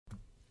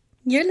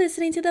You're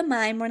listening to the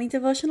My Morning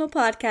Devotional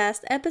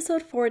Podcast,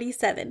 episode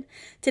 47.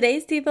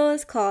 Today's Devo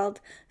is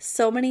called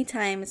So Many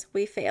Times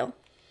We Fail.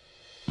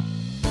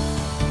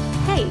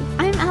 Hey,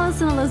 I'm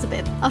Allison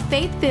Elizabeth, a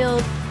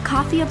faith-filled,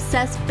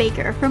 coffee-obsessed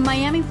baker from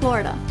Miami,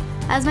 Florida.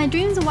 As my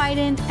dreams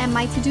widened and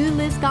my to-do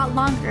list got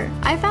longer,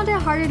 I found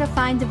it harder to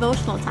find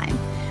devotional time.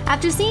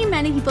 After seeing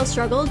many people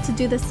struggle to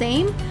do the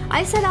same,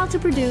 I set out to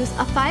produce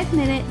a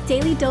 5-minute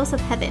daily dose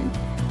of heaven.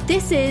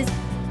 This is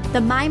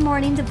the My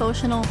Morning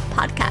Devotional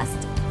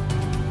Podcast.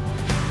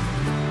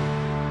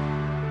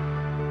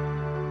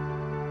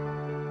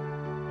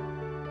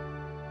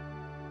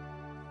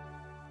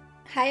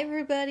 Hi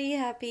everybody,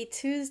 happy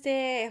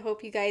Tuesday. I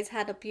hope you guys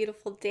had a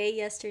beautiful day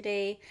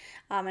yesterday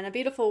and a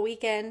beautiful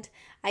weekend.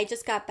 I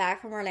just got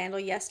back from Orlando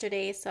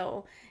yesterday,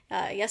 so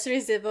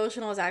yesterday's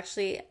devotional was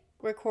actually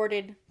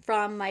recorded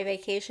from my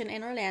vacation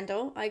in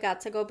Orlando. I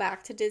got to go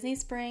back to Disney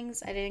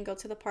Springs. I didn't go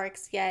to the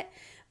parks yet,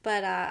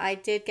 but I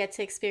did get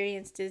to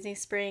experience Disney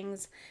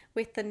Springs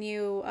with the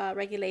new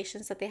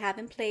regulations that they have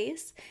in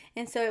place,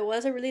 and so it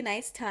was a really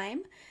nice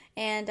time.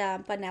 And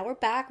but now we're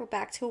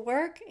back to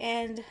work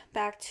and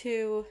back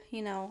to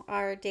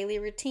our daily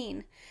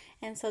routine.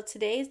 And so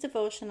today's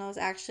devotional is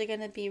actually going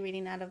to be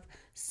reading out of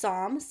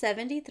Psalm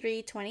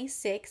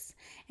 73:26,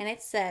 and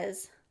it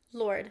says,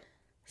 "Lord,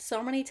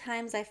 so many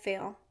times I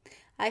fail.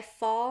 I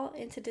fall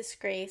into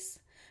disgrace,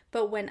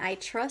 but when I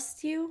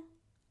trust you,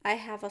 I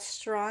have a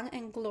strong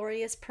and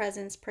glorious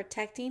presence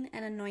protecting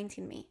and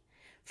anointing me.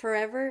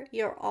 Forever,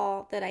 you're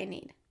all that I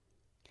need."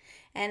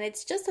 And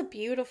it's just a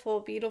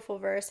beautiful, beautiful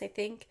verse. I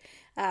think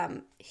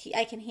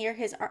I can hear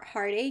his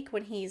heartache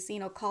when he's,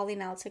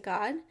 calling out to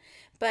God.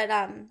 But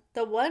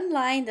the one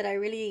line that I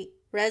really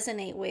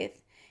resonate with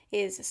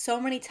is,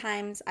 "So many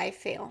times I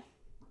fail."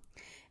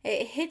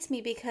 It hits me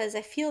because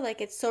I feel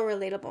like it's so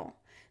relatable.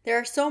 There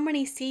are so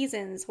many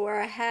seasons where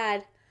I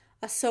had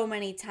a so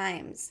many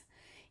times.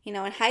 In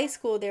high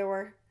school, there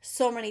were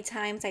so many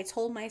times I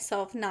told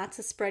myself not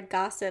to spread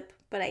gossip,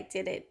 but I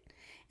did it.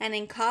 And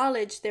in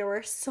college, there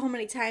were so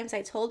many times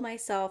I told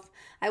myself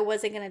I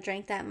wasn't going to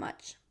drink that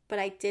much, but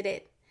I did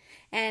it.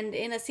 And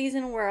in a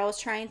season where I was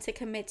trying to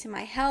commit to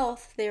my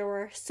health, there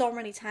were so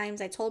many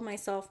times I told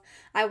myself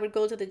I would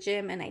go to the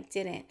gym and I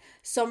didn't.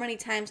 So many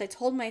times I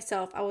told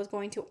myself I was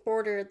going to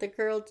order the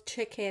grilled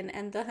chicken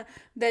and the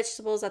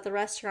vegetables at the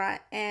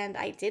restaurant, and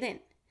I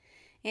didn't.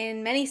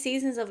 In many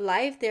seasons of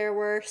life, there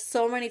were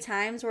so many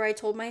times where I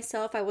told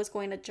myself I was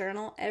going to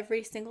journal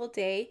every single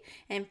day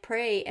and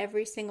pray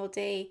every single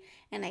day,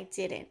 and I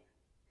didn't.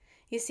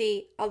 You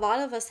see, a lot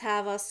of us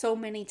have so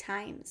many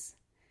times.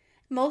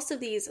 Most of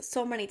these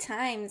so many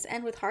times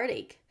end with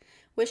heartache,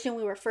 wishing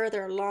we were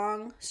further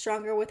along,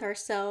 stronger with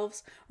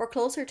ourselves, or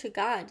closer to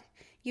God.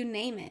 You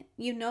name it.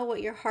 You know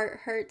what your heart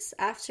hurts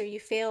after you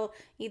fail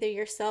either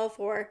yourself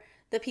or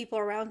the people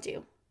around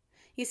you.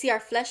 You see, our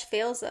flesh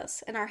fails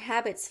us, and our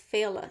habits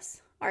fail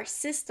us. Our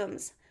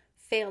systems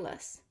fail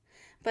us.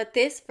 But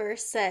this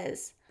verse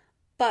says,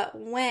 "But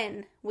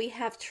when we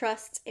have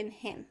trust in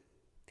Him."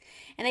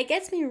 And it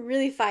gets me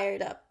really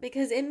fired up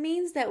because it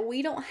means that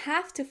we don't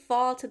have to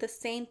fall to the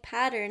same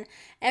pattern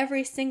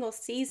every single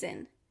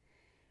season.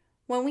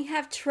 When we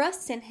have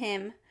trust in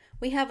Him,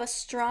 we have a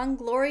strong,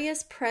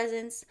 glorious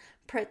presence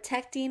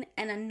protecting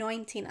and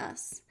anointing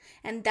us.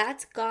 And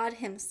that's God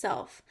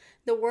Himself.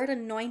 The word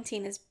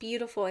anointing is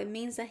beautiful. It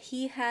means that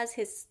He has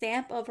His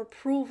stamp of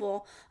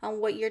approval on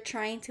what you're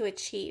trying to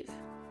achieve.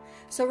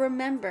 So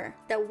remember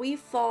that we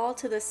fall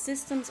to the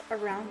systems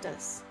around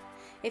us.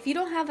 If you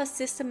don't have a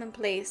system in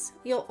place,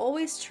 you'll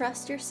always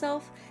trust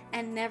yourself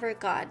and never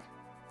God.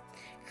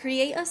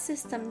 Create a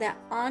system that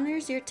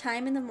honors your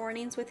time in the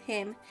mornings with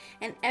Him,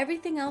 and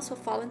everything else will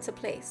fall into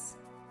place.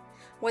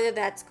 Whether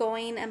that's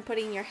going and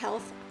putting your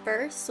health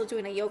first, so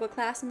doing a yoga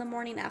class in the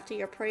morning after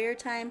your prayer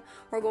time,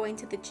 or going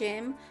to the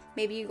gym.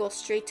 Maybe you go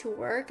straight to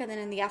work and then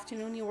in the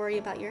afternoon you worry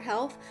about your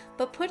health.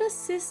 But put a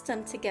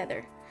system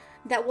together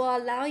that will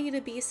allow you to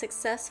be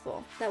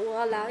successful, that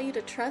will allow you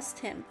to trust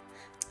Him,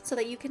 so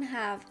that you can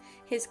have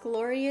His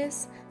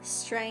glorious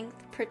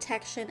strength,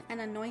 protection,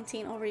 and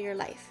anointing over your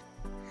life.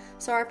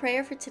 So our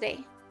prayer for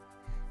today: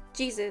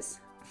 Jesus,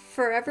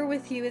 forever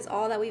with you is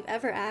all that we've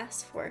ever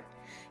asked for.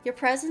 Your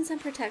presence and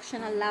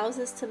protection allows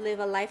us to live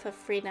a life of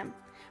freedom.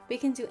 We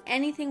can do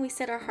anything we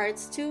set our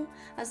hearts to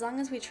as long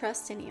as we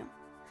trust in you.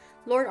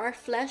 Lord, our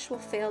flesh will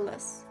fail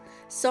us.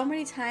 So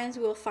many times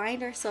we will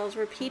find ourselves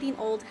repeating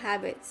old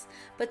habits,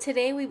 but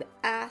today we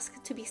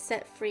ask to be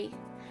set free.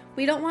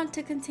 We don't want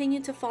to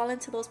continue to fall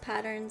into those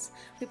patterns.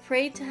 We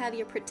pray to have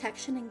your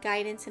protection and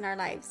guidance in our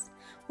lives.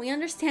 We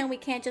understand we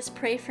can't just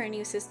pray for a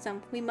new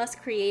system. We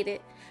must create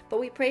it. But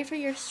we pray for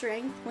your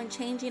strength when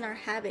changing our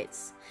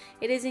habits.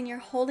 It is in your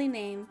holy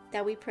name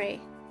that we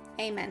pray.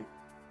 Amen.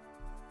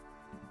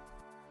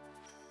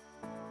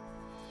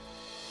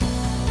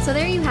 So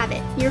there you have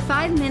it, your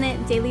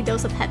 5-minute daily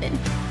dose of heaven.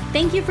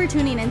 Thank you for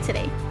tuning in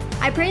today.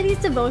 I pray these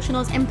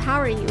devotionals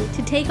empower you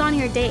to take on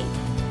your day.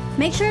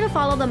 Make sure to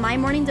follow the My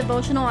Morning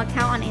Devotional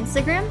account on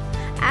Instagram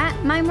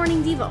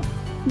 @MyMorningDevo.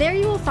 There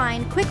you will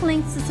find quick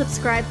links to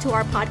subscribe to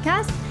our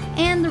podcast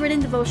and the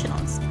written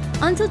devotionals.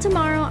 Until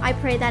tomorrow, I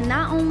pray that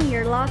not only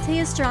your latte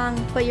is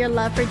strong, but your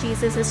love for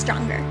Jesus is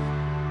stronger.